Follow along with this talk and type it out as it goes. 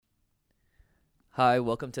Hi,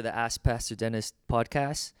 welcome to the Ask Pastor Dennis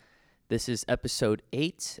podcast. This is episode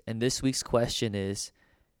 8, and this week's question is,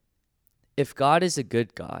 if God is a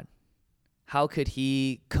good God, how could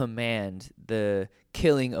he command the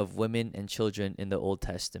killing of women and children in the Old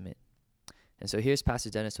Testament? And so here's Pastor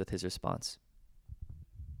Dennis with his response.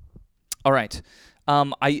 All right.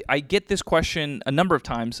 I get this question a number of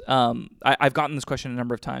times. I've gotten this question a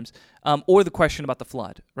number of times. Or the question about the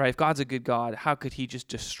flood, right? If God's a good God, how could he just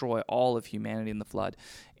destroy all of humanity in the flood?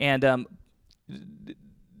 And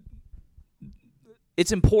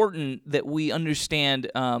it's important that we understand,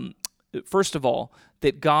 first of all,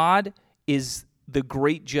 that God is the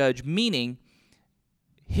great judge, meaning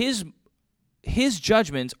his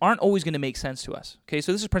judgments aren't always going to make sense to us. Okay,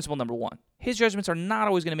 so this is principle number one. His judgments are not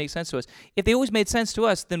always going to make sense to us. If they always made sense to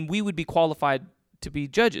us, then we would be qualified to be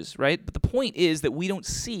judges, right? But the point is that we don't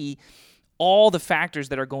see all the factors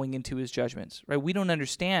that are going into his judgments, right? We don't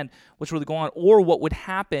understand what's really going on or what would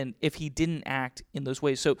happen if he didn't act in those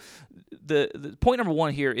ways. So the point number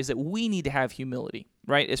one here is that we need to have humility,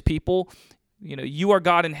 right? As people, you are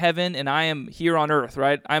God in heaven and I am here on earth,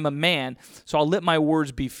 right? I'm a man, so I'll let my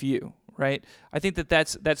words be few. Right, I think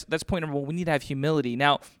that's point number one. We need to have humility.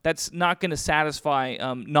 Now, that's not going to satisfy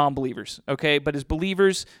non-believers, okay? But as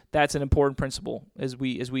believers, that's an important principle as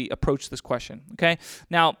we approach this question, okay?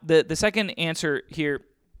 Now, the second answer here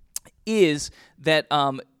is that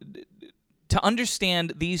to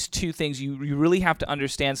understand these two things, you really have to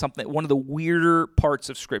understand one of the weirder parts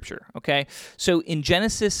of Scripture, okay? So in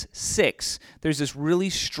Genesis 6, there's this really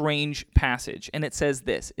strange passage, and it says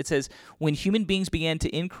this. It says, when human beings began to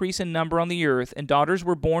increase in number on the earth and daughters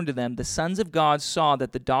were born to them, the sons of God saw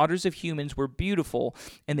that the daughters of humans were beautiful,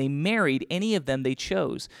 and they married any of them they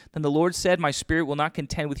chose. Then the Lord said, my spirit will not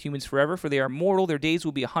contend with humans forever, for they are mortal. Their days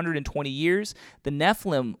will be 120 years. The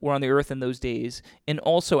Nephilim were on the earth in those days, and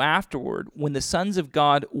also afterward, when the sons of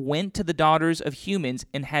God went to the daughters of humans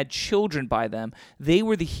and had children by them, they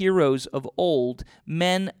were the heroes of old,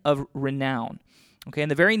 men of renown. Okay, and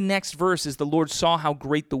the very next verse is the Lord saw how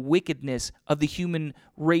great the wickedness of the human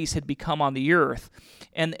race had become on the earth.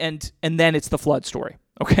 And then it's the flood story.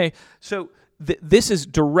 Okay, so this is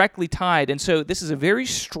directly tied. And so this is a very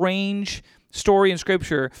strange story in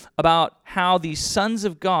Scripture about how these sons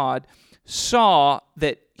of God saw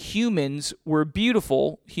that humans were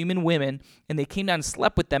beautiful, human women, and they came down and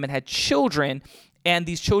slept with them and had children, and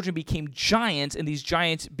these children became giants, and these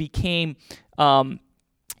giants became, renowned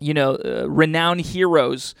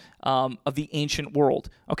heroes of the ancient world.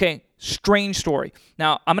 Okay, strange story.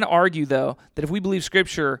 Now, I'm going to argue, though, that if we believe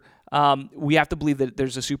Scripture, we have to believe that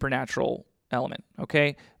there's a supernatural element,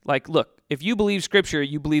 okay? Like, look, if you believe Scripture,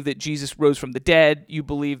 you believe that Jesus rose from the dead, you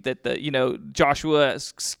believe that Joshua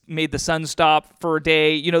made the sun stop for a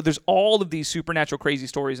day, there's all of these supernatural crazy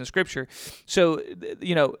stories in Scripture. So,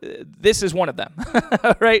 this is one of them,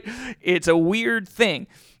 right? It's a weird thing.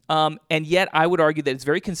 And yet I would argue that it's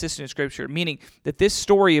very consistent in Scripture, meaning that this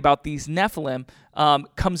story about these Nephilim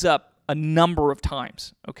comes up a number of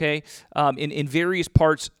times, okay, in various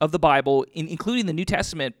parts of the Bible, including the New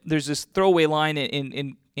Testament. There's this throwaway line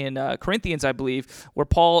in Corinthians, I believe, where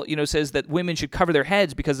Paul, says that women should cover their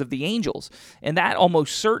heads because of the angels, and that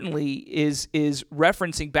almost certainly is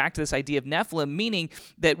referencing back to this idea of Nephilim, meaning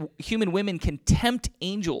that human women can tempt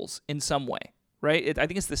angels in some way. Right? I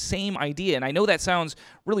think it's the same idea, and I know that sounds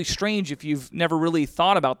really strange if you've never really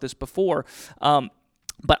thought about this before.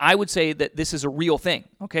 But I would say that this is a real thing,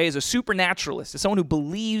 okay? As a supernaturalist, as someone who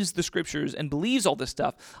believes the Scriptures and believes all this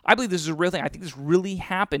stuff, I believe this is a real thing. I think this really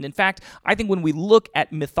happened. In fact, I think when we look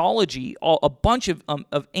at mythology, a bunch of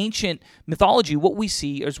ancient mythology, what we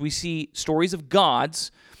see is we see stories of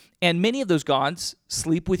gods, and many of those gods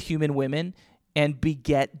sleep with human women and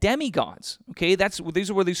beget demigods, okay?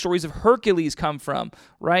 These are where these stories of Hercules come from,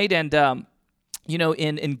 right? And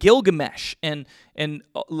in Gilgamesh and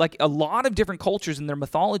like a lot of different cultures in their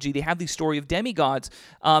mythology, they have these story of demigods.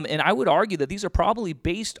 And I would argue that these are probably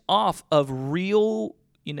based off of real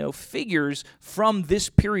figures from this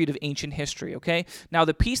period of ancient history, okay? Now,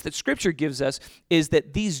 the piece that Scripture gives us is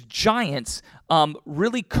that these giants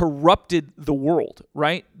really corrupted the world,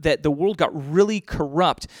 right? That the world got really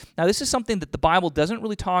corrupt. Now, this is something that the Bible doesn't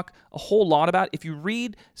really talk a whole lot about. If you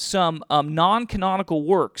read some non-canonical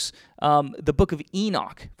works, the book of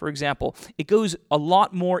Enoch, for example, it goes a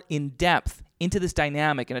lot more in depth into this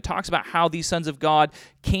dynamic, and it talks about how these sons of God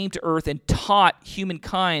came to earth and taught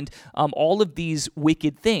humankind all of these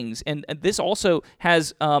wicked things. And this also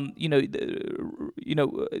has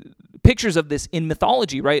pictures of this in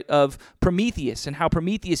mythology, right? Of Prometheus and how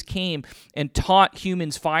Prometheus came and taught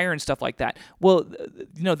humans fire and stuff like that. Well,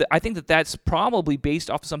 I think that that's probably based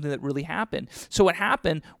off of something that really happened. So what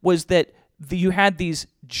happened was that you had these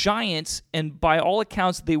giants, and by all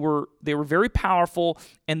accounts, they were very powerful,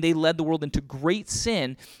 and they led the world into great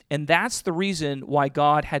sin, and that's the reason why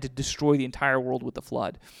God had to destroy the entire world with the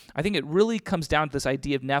flood. I think it really comes down to this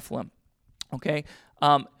idea of Nephilim, okay?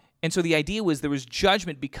 And so the idea was there was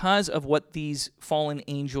judgment because of what these fallen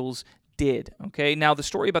angels did, okay? Now, the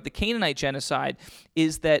story about the Canaanite genocide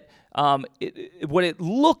is that what it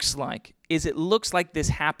looks like is this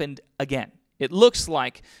happened again. It looks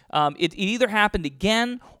like it either happened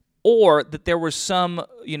again or that there was some,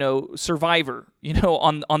 survivor,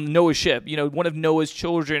 on Noah's ship. One of Noah's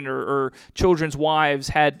children or children's wives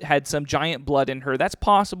had some giant blood in her. That's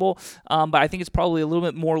possible, but I think it's probably a little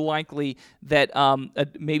bit more likely that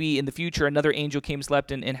maybe in the future another angel came,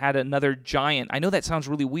 slept, and had another giant. I know that sounds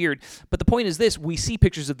really weird, but the point is this: we see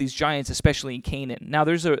pictures of these giants, especially in Canaan. Now,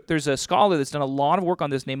 there's a scholar that's done a lot of work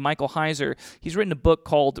on this named Michael Heiser. He's written a book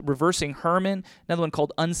called Reversing Hermon, another one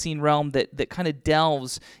called Unseen Realm that kind of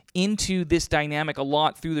delves into this dynamic a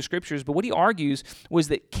lot through the scriptures. But what he argues was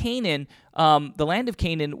that Canaan, the land of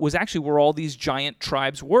Canaan, was actually where all these giant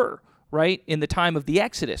tribes were, right, in the time of the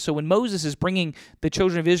Exodus. So when Moses is bringing the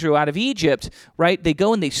children of Israel out of Egypt, right, they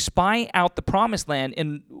go and they spy out the promised land,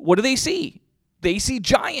 and what do they see? They see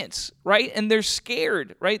giants, right, and they're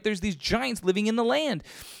scared, right? There's these giants living in the land.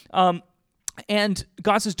 And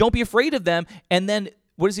God says, don't be afraid of them. And then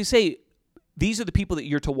what does he say? These are the people that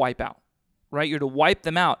you're to wipe out. Right, you're to wipe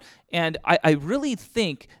them out. And I really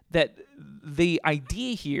think that the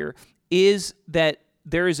idea here is that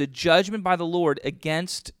there is a judgment by the Lord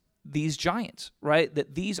against these giants, right?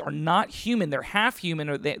 That these are not human. They're half human,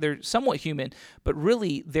 or they're somewhat human, but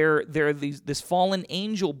really they're this fallen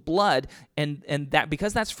angel blood, and that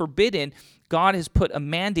because that's forbidden, God has put a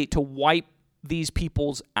mandate to wipe these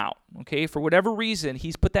peoples out, okay? For whatever reason,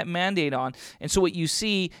 he's put that mandate on. And so what you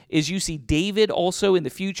see is David also in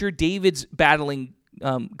the future. David's battling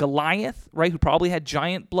Goliath, right, who probably had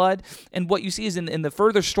giant blood. And what you see is in the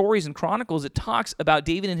further stories and Chronicles, it talks about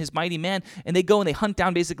David and his mighty men, and they go and they hunt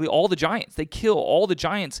down basically all the giants. They kill all the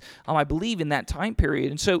giants, I believe, in that time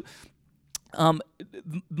period. And so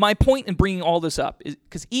my point in bringing all this up is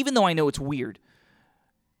because even though I know it's weird,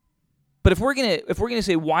 but if we're gonna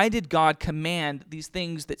say, why did God command these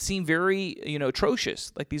things that seem very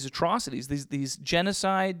atrocious, like these atrocities, these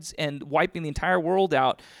genocides and wiping the entire world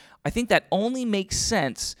out, I think that only makes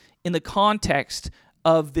sense in the context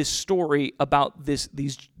of this story about these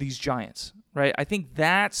giants, right? I think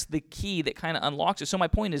that's the key that kind of unlocks it. So my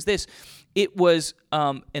point is this: it was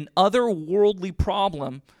an otherworldly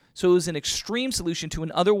problem. So it was an extreme solution to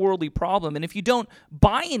an otherworldly problem. And if you don't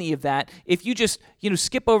buy any of that, if you just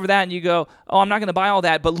skip over that and you go, oh, I'm not going to buy all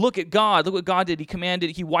that, but look at God. Look what God did. He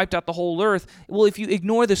commanded. He wiped out the whole earth. Well, if you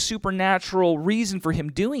ignore the supernatural reason for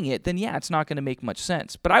him doing it, then yeah, it's not going to make much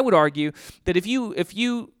sense. But I would argue that if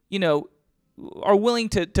you are willing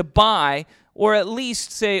to buy, or at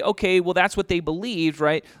least say, okay, well, that's what they believed,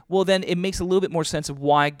 right? Well, then it makes a little bit more sense of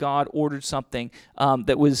why God ordered something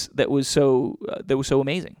that was so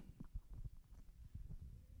amazing.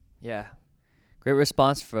 Yeah, great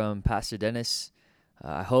response from Pastor Dennis.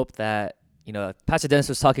 I hope that Pastor Dennis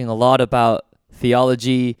was talking a lot about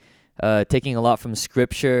theology, taking a lot from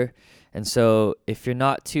Scripture, and so if you're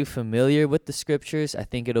not too familiar with the Scriptures, I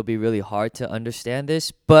think it'll be really hard to understand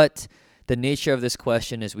this. But the nature of this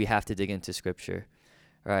question is we have to dig into Scripture,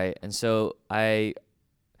 right? And so I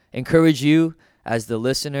encourage you as the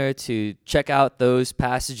listener to check out those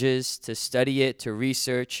passages, to study it, to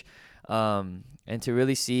research, and to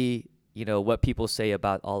really see, what people say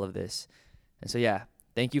about all of this. And so, yeah,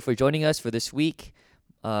 thank you for joining us for this week.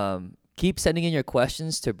 Keep sending in your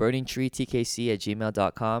questions to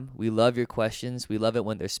burningtreetkc@gmail.com. We love your questions. We love it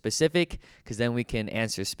when they're specific because then we can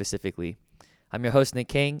answer specifically. I'm your host, Nick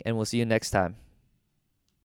King, and we'll see you next time.